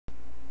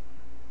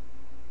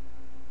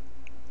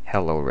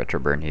Hello,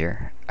 Retroburn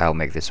here. I'll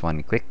make this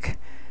one quick.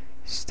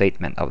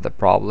 Statement of the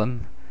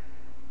problem: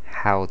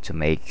 how to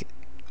make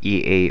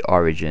EA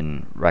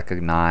Origin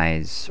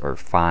recognize or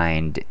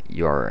find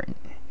your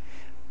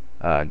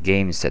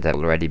games that have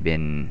already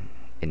been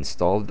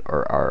installed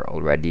or are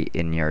already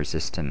in your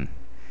system.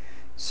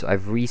 So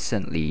I've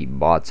recently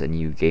bought a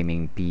new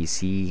gaming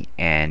PC,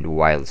 and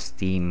while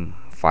Steam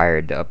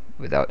fired up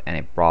without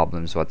any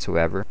problems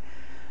whatsoever,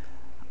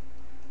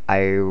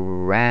 I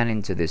ran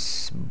into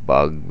this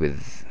bug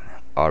with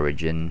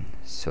Origin.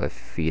 So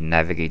if you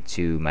navigate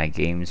to my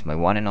games, my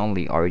one and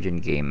only Origin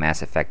game,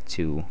 Mass Effect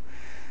 2,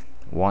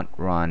 won't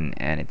run,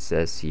 and it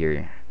says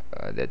here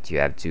that you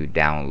have to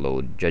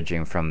download,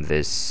 judging from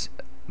this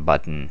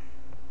button.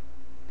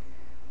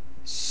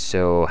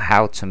 So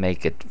how to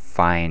make it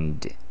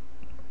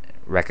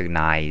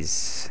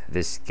recognize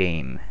this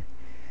game?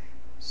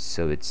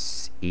 So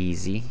it's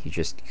easy. You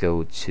just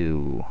go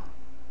to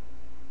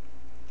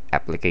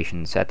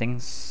application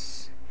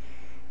settings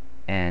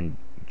and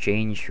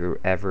change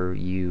wherever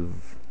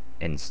you've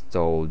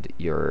installed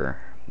your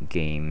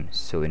game.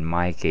 So in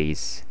my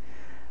case,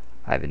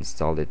 I've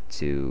installed it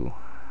to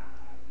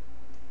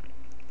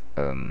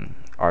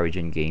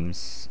Origin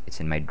Games. It's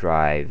in my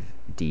drive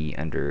D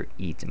under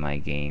E to my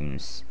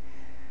games.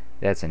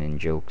 That's an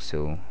in-joke,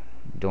 so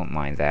don't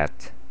mind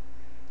that.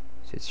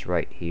 So it's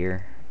right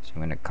here. So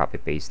I'm gonna copy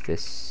paste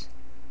this.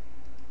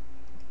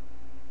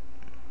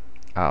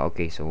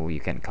 Okay, so you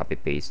can copy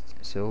paste,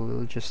 so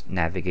we'll just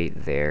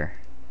navigate there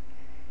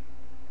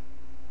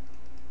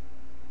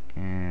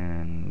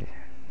and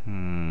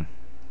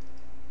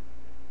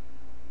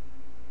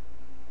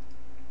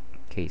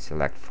okay,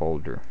 select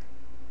folder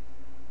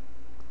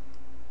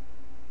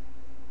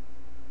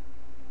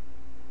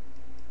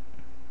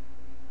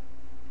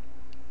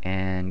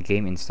and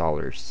game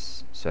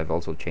installers. So I've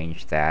also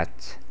changed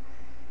that,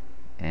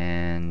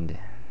 and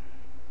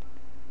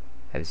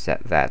I've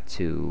set that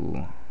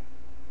to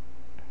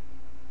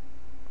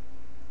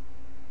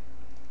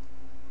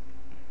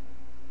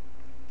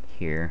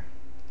here.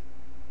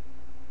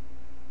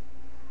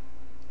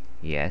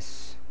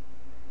 Yes.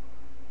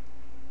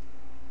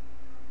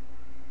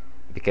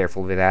 Be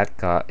careful with that,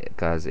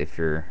 because if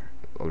you're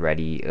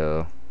already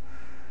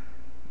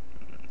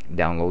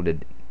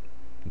downloaded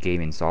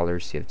game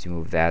installers, you have to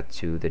move that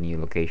to the new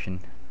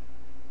location.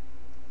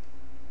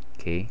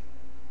 Okay.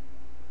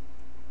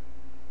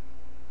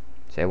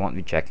 So I won't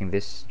be checking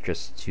this,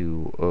 just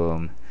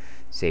to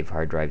save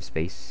hard drive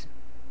space.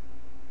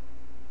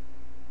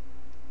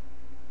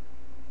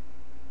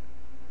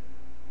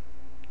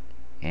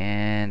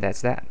 And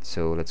that's that.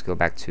 So let's go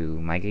back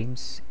to my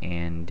games,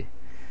 and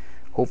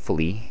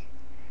hopefully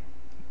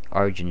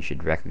Origin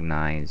should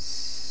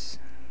recognize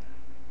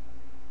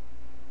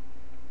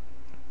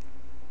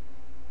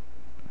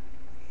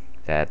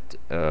that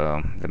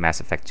the Mass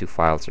Effect 2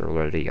 files are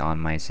already on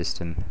my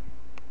system.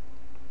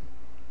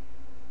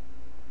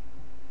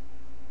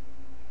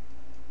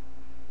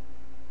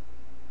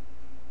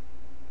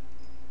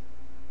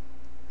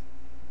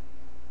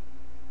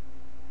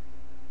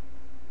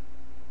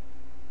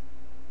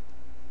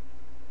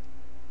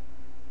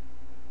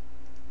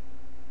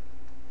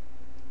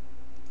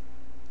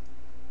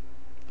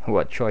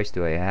 What choice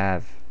do I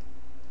have?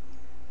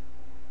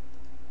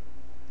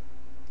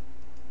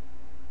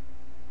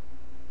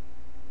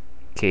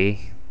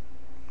 Okay,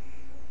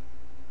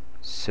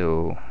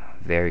 so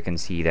there you can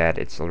see that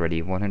it's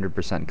already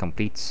 100%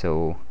 complete,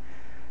 so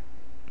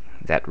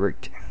that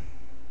worked.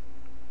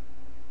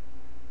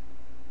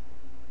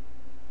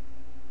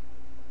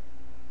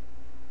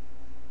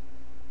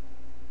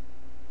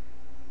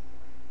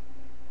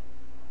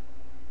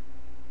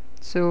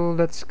 So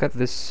let's cut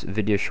this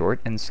video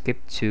short and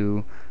skip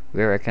to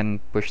where I can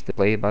push the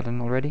play button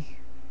already.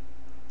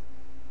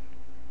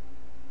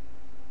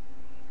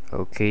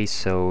 Okay,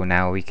 so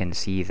now we can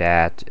see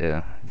that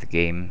the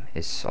game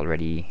is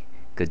already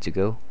good to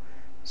go.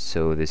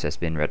 So this has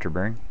been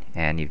Retroburn,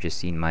 and you've just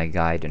seen my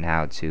guide on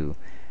how to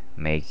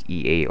make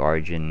EA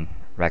Origin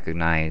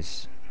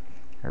recognize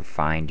or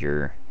find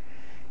your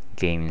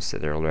games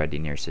that are already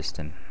in your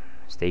system.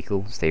 Stay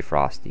cool, stay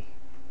frosty.